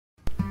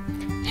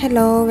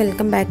Hello,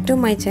 welcome back to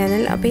my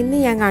channel. അപ്പോൾ ഇന്ന്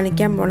ഞാൻ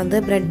കാണിക്കാൻ പോകുന്നത്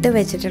ബ്രെഡ്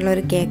വെച്ചിട്ടുള്ള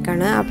ഒരു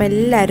കേക്കാണ്. അപ്പോൾ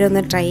എല്ലാവരും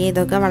ഒന്ന് ട്രൈ ചെയ്ത്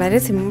നോക്കുക. വളരെ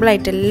സിമ്പിൾ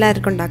ആയിട്ട്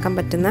എല്ലാവർക്കും ഉണ്ടാക്കാൻ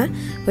പറ്റുന്ന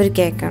ഒരു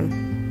കേക്കാണ്.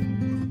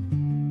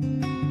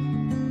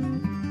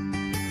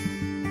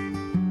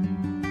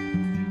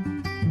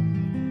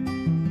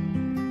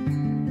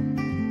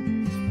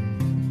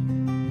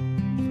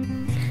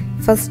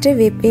 ഫസ്റ്റ്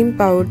വിപ്പിംഗ്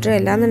പൗഡർ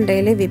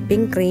അല്ലാന്നുണ്ടെങ്കിൽ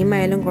വിപ്പിംഗ് ക്രീം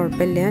ആയാലും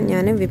കുഴപ്പമില്ല.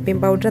 ഞാൻ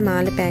വിപ്പിംഗ് പൗഡർ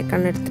 4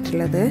 പാക്കാണ്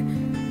എടുത്തിട്ടുള്ളത്.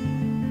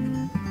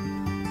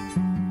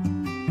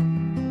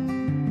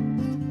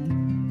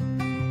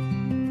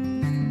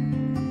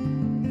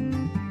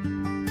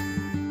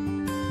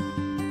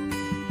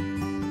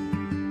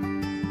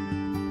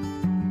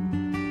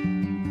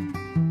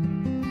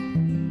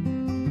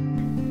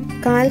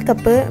 കാൽ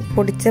കപ്പ്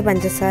പൊടിച്ച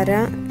പഞ്ചസാര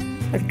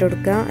ഇട്ട്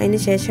കൊടുക്കുക. അതിന്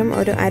ശേഷം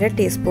ഒരു 1/2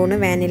 ടീസ്പൂൺ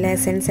വാനില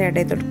എസൻസ് ആഡ്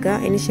ചെയ്ത് കൊടുക്കുക.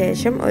 അതിന്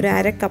ശേഷം ഒരു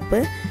 1/2 കപ്പ്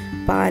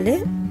പാല്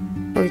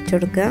ഒഴിച്ചു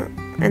കൊടുക്കുക.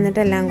 എന്നിട്ട്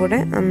എല്ലാം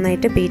കൂടെ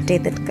നന്നായിട്ട് ബീറ്റ്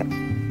ചെയ്തെടുക്കുക.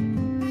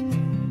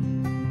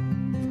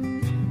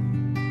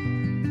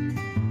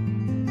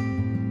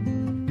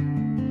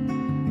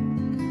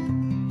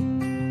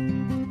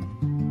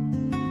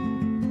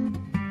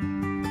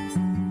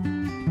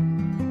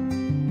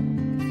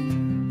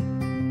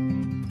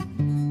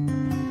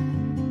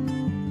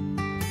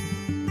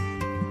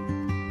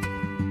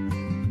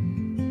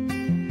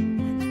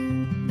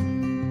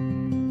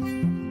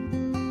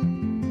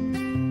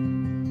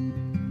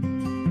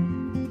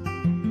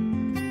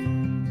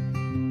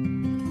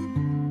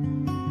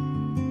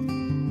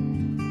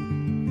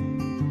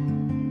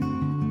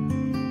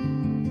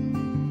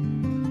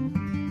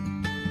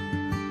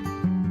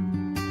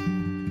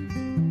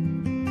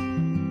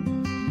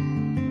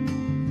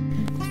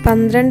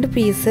 പന്ത്രണ്ട്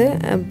പീസ്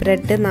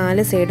ബ്രെഡ്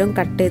 4 സൈഡും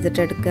കട്ട്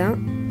ചെയ്തിട്ട് എടുക്കുക.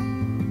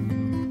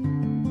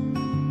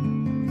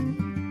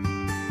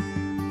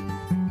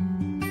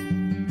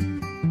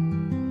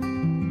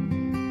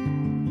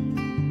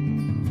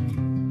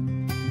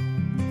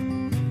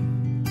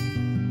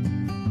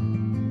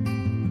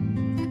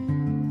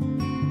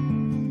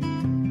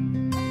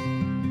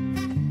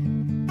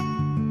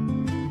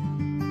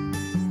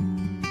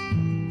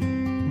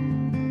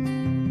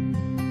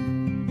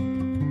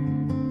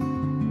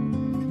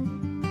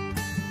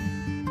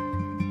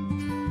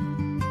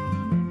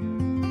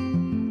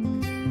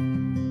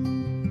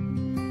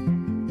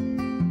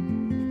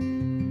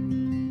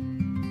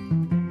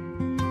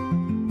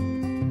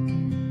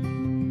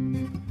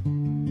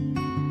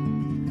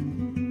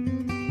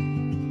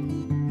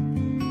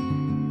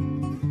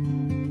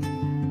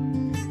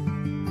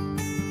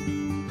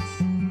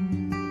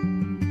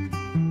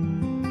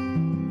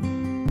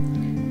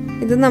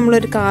 ഇത്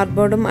നമ്മളൊരു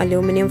കാർഡ്ബോർഡും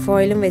അലൂമിനിയം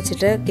ഫോയിലും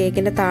വെച്ചിട്ട്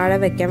കേക്കിൻ്റെ താഴെ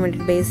വെക്കാൻ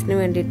വേണ്ടിയിട്ട് ബേസിന്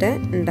വേണ്ടിയിട്ട്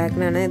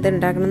ഉണ്ടാക്കുന്നതാണ്. ഇത്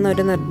ഉണ്ടാക്കണമെന്ന്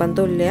ഒരു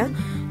നിർബന്ധമില്ല,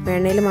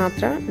 വേണേൽ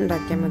മാത്രം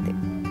ഉണ്ടാക്കിയാൽ മതി.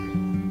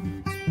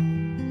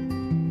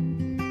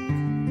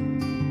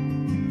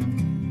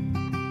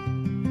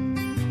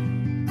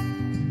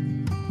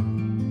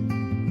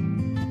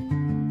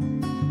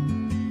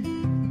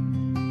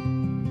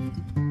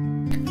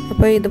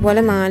 അപ്പോൾ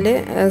ഇതുപോലെ 4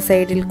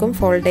 സൈഡിലേക്കും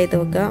ഫോൾഡ് ചെയ്ത്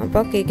വെക്കുക.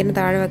 അപ്പോൾ കേക്കിന്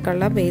താഴെ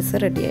വെക്കാനുള്ള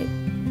ബേസ് റെഡിയായി.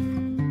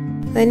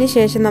 അതിന്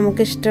ശേഷം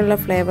നമുക്ക് ഇഷ്ടമുള്ള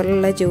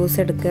ഫ്ലേവറിലുള്ള ജ്യൂസ്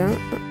എടുക്കുക.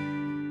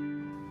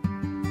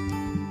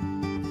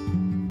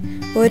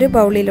 ഒരു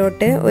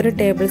ബൗളിലോട്ട് 1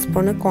 ടേബിൾ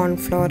സ്പൂൺ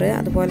കോൺഫ്ലോർ,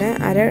 അതുപോലെ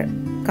 1/2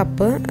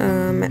 കപ്പ്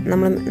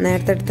നമ്മൾ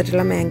നേരത്തെ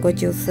എടുത്തിട്ടുള്ള മാംഗോ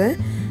ജ്യൂസ്,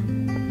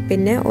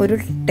 പിന്നെ 1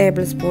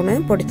 ടേബിൾ സ്പൂണ്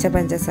പൊടിച്ച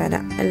പഞ്ചസാര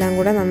എല്ലാം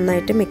കൂടെ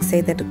നന്നായിട്ട് മിക്സ്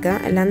ചെയ്തെടുക്കുക.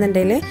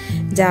 അല്ലാന്നുണ്ടെങ്കിൽ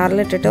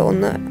ജാറിലിട്ടിട്ട്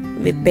ഒന്ന്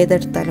വിപ്പ്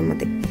ചെയ്തെടുത്താലും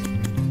മതി.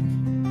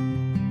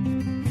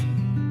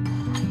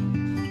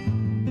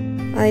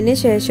 അതിന്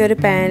ശേഷം ഒരു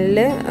പാനിൽ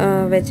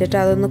വെച്ചിട്ട്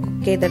അതൊന്ന്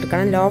കുക്ക്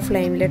ചെയ്തെടുക്കണം. ലോ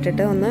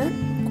ഫ്ലെയിമിലിട്ടിട്ട് ഒന്ന്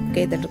കുക്ക്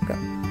ചെയ്തെടുക്കുക.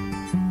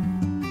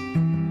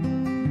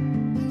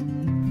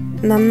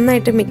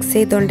 നന്നായിട്ട് മിക്സ്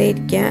ചെയ്തുകൊണ്ടേ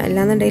ഇരിക്കുക,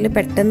 അല്ലാന്നുണ്ടെങ്കിൽ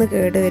പെട്ടെന്ന്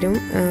കേടുവരും,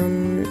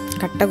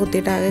 കട്ട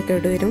കുത്തിയിട്ട് ആകെ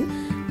കേടുവരും.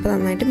 അപ്പോൾ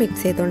നന്നായിട്ട്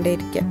മിക്സ് ചെയ്തുകൊണ്ടേ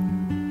ഇരിക്കുക.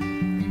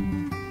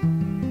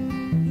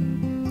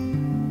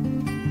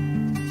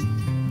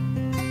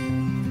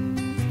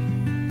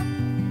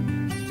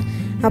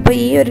 അപ്പോൾ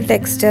ഈ ഒരു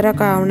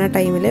ടെക്സ്ചറൊക്കെ ആവുന്ന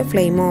ടൈമിൽ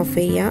ഫ്ലെയിം ഓഫ്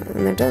ചെയ്യുക.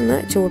 എന്നിട്ട് ഒന്ന്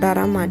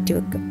ചൂടാറാൻ മാറ്റി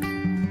വെക്കുക.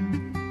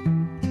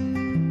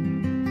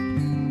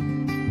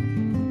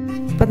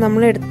 അപ്പോൾ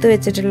നമ്മൾ എടുത്ത്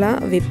വെച്ചിട്ടുള്ള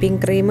വിപ്പിംഗ്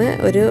ക്രീം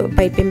ഒരു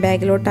പൈപ്പിംഗ്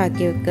ബാഗിലോട്ട്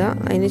ആക്കി വെക്കുക.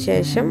 അതിന്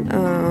ശേഷം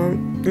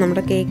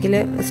നമ്മുടെ കേക്കിൽ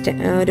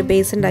ഒരു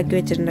ബേസ് ഉണ്ടാക്കി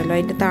വെച്ചിട്ടുണ്ടല്ലോ,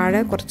 അതിൻ്റെ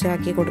താഴെ കുറച്ച്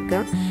ആക്കി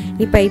കൊടുക്കുക.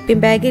 ഈ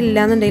പൈപ്പിംഗ് ബാഗ്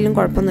ഇല്ലയെന്നുണ്ടെങ്കിലും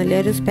കുഴപ്പമൊന്നുമില്ല,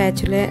 ഒരു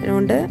സ്പാച്ചുല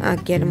കൊണ്ട്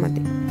ആക്കിയാലും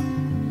മതി.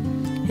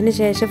 അതിന്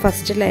ശേഷം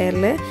ഫസ്റ്റ്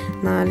ലെയറിൽ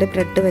 4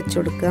 ബ്രെഡ് വെച്ച്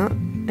കൊടുക്കുക.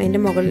 അതിൻ്റെ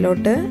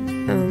മുകളിലോട്ട്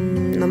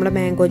നമ്മുടെ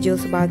മാംഗോ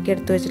ജ്യൂസ്, ബാക്കി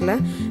എടുത്ത് വെച്ചിട്ടുള്ള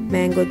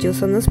മാംഗോ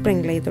ജ്യൂസ് ഒന്ന്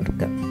സ്പ്രിങ്കിൾ ചെയ്ത്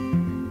കൊടുക്കുക.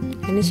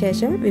 അതിന്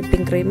ശേഷം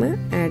വിപ്പിംഗ് ക്രീം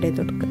ആഡ് ചെയ്ത്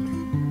കൊടുക്കുക.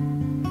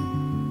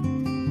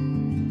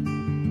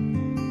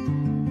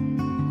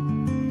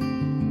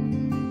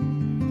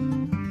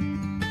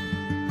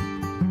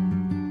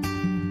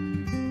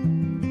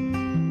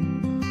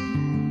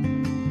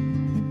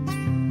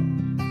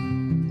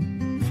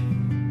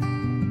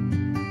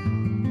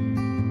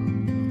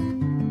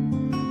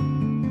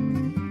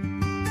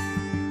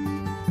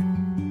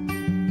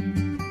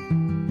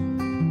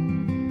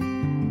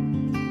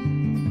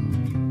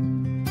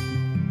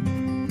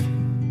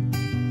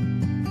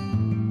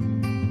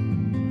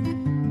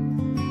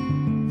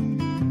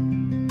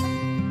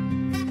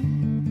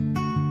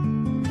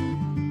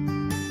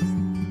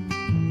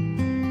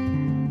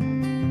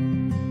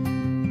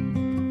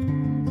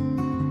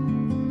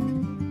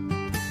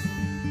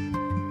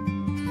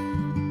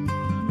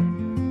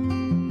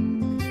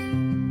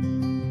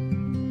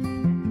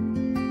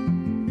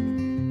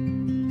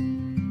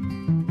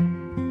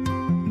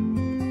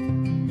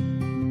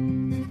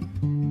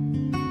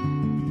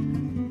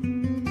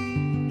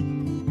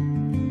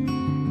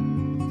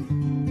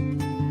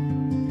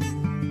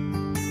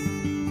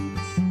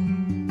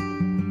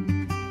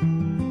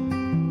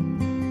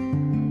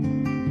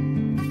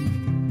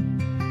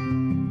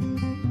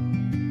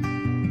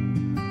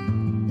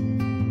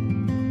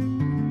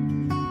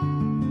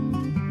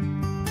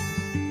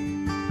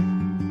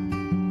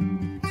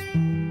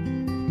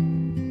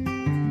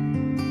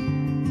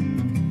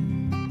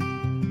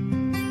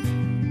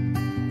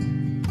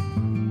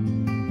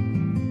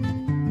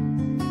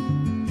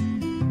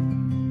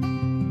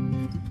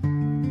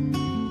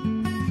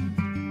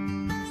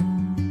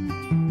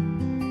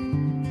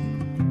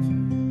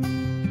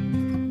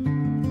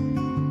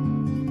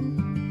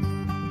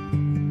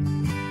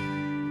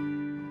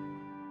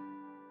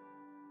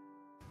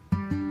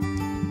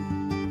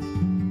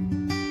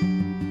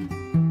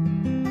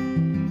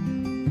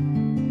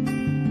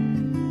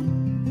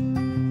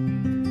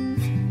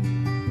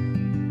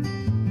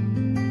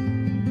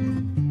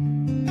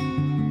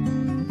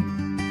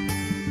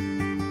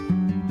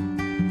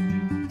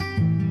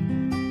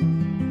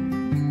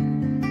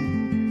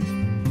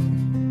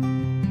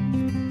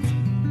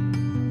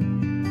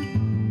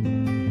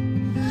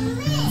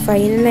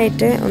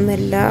 ഫൈനലായിട്ട് ഒന്ന്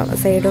എല്ലാ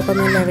സൈഡൊക്കെ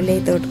ഒന്ന് ലെവൽ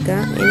ചെയ്ത് കൊടുക്കുക.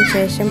 അതിന്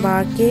ശേഷം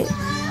ബാക്കി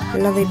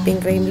ഉള്ള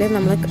വിപ്പിംഗ് ക്രീമിൽ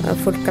നമ്മൾ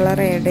ഫുഡ് കളർ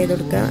ആഡ് ചെയ്ത്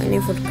കൊടുക്കുക. ഇനി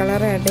ഫുഡ്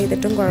കളർ ആഡ്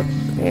ചെയ്തിട്ടും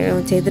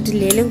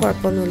ചെയ്തിട്ടില്ലെങ്കിലും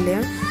കുഴപ്പമൊന്നുമില്ല.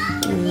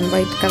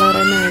 വൈറ്റ് കളർ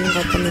തന്നെ ആയാലും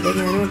കുഴപ്പമൊന്നുമില്ല.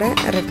 ഞാനിവിടെ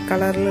റെഡ്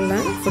കളറിലുള്ള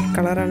ഫുഡ്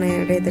കളറാണ്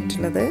ആഡ്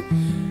ചെയ്തിട്ടുള്ളത്.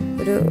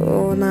 ഒരു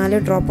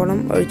 4 ഡ്രോപ്പോളം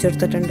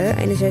ഒഴിച്ചെടുത്തിട്ടുണ്ട്.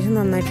 അതിന് ശേഷം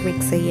നന്നായിട്ട്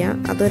മിക്സ്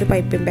ചെയ്യുക. അതൊരു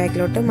പൈപ്പിംഗ്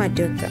ബാഗിലോട്ട്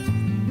മാറ്റി വെക്കുക.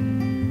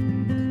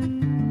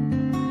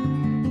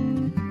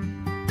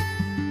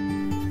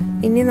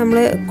 ഇനി നമ്മൾ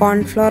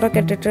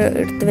കോൺഫ്ലവറൊക്കെ ഇട്ടിട്ട്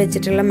എടുത്ത്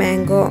വെച്ചിട്ടുള്ള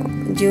മാംഗോ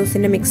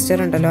ജ്യൂസിൻ്റെ മിക്സ്ചർ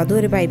ഉണ്ടല്ലോ, അതും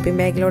ഒരു പൈപ്പിംഗ്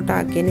ബാഗിലോട്ട്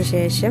ആക്കിയതിന്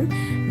ശേഷം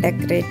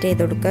ഡെക്കറേറ്റ്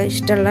ചെയ്ത് കൊടുക്കുക.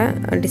 ഇഷ്ടമുള്ള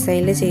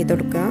ഡിസൈനിൽ ചെയ്ത്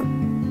കൊടുക്കുക.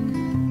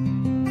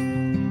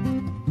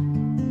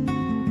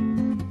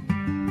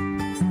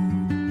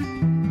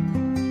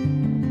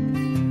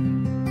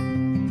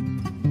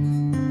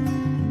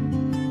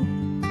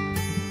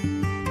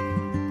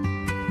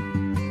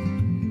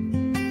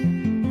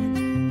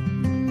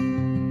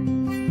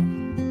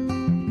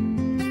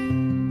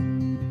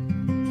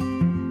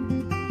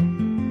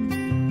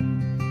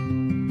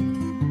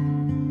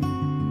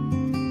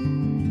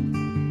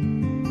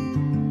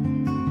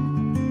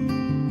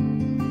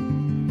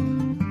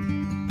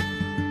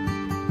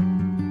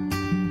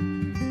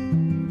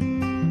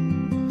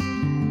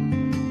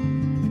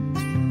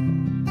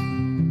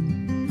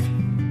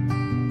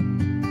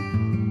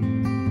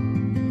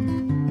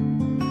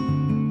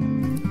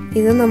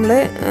 ഇത് നമ്മൾ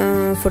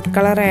ഫുഡ്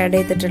കളർ ആഡ്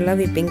ചെയ്തിട്ടുള്ള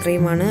വിപ്പിംഗ്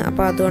ക്രീമാണ്.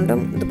 അപ്പോൾ അതുകൊണ്ടും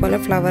ഇതുപോലെ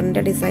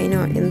ഫ്ലവറിൻ്റെ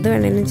ഡിസൈനോ എന്ത്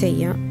വേണമെങ്കിലും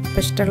ചെയ്യാം.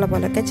 അപ്പോൾ ഇഷ്ടമുള്ള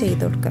പോലെയൊക്കെ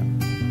ചെയ്ത് കൊടുക്കുക.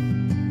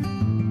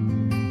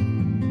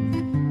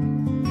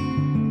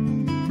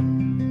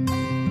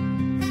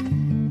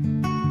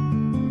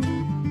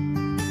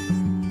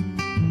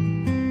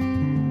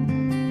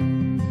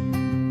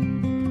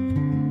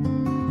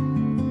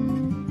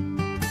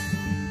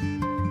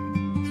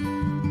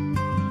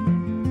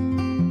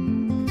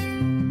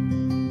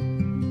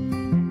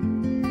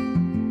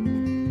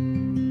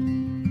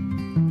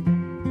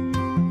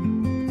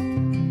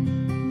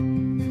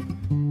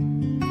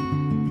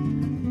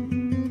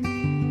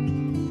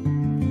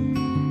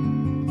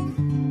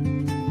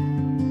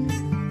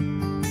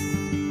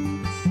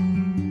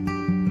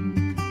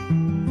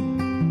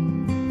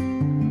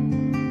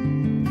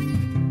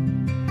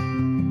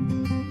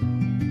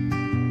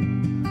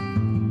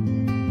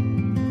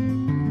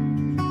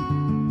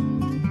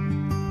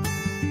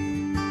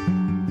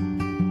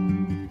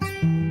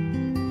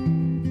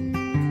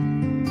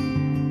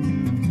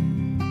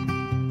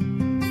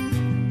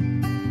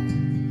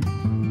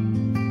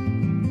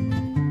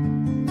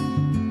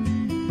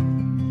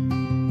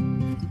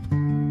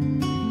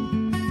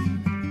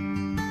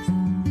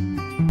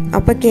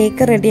 അപ്പോൾ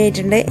കേക്ക് റെഡി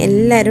ആയിട്ടുണ്ട്.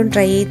 എല്ലാവരും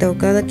ട്രൈ ചെയ്ത്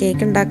നോക്കുക. അത്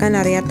കേക്ക് ഉണ്ടാക്കാൻ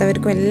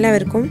അറിയാത്തവർക്കും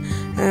എല്ലാവർക്കും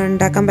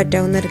ഉണ്ടാക്കാൻ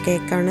പറ്റാവുന്ന ഒരു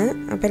കേക്കാണ്.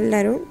 അപ്പോൾ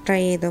എല്ലാവരും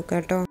ട്രൈ ചെയ്ത് നോക്കുക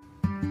കേട്ടോ.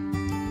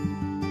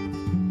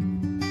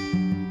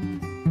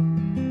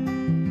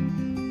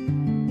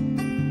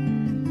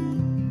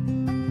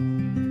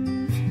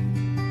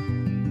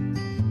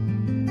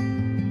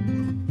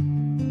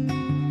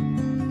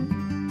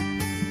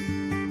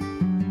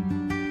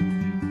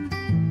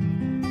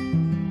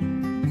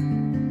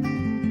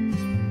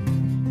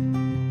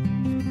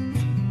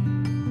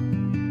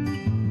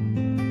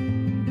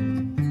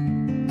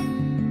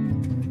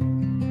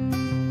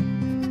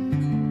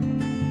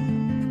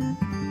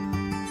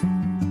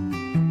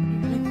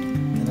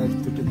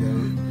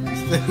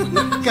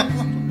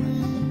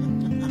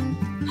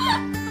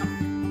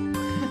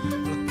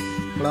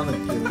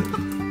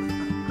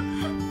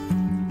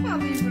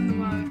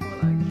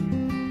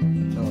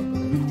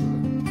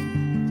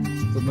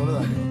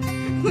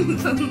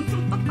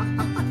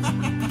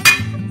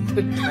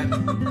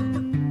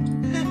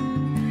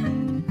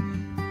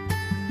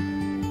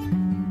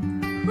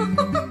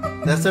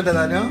 രസമുണ്ട്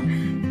താനോ?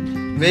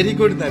 വെരി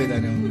ഗുഡ് എന്നാണ്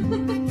താനോ.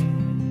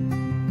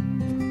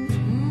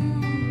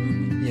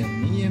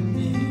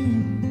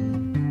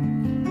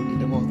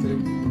 കുട്ടിന്റെ മുഖത്തിൽ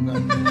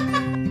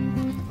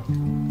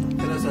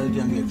രസമായിട്ട്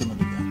ഞാൻ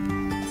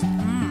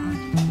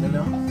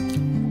കേൾക്കുന്നുണ്ടല്ലോ.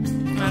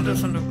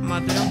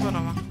 മധുരം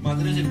കുറവാ.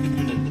 മധുരം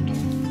ശരിക്കും എടുത്തിട്ടോ.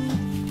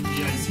 ഈ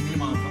ഐസിംഗിൽ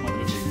മാത്രം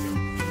മധുരം ശരിക്കും.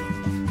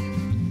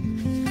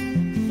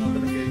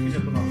 കേക്ക്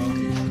ചിലപ്പോൾ നന്നാവും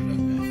ചെയ്യുന്നുണ്ട്.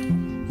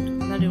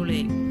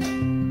 അടിപൊളിയായി.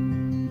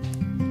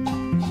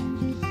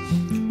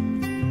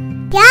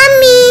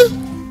 Yummy!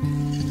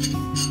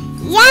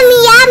 Yummy,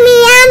 yummy,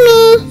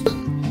 yummy!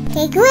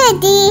 Cake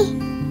ready!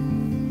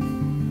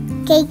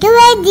 Cake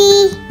ready!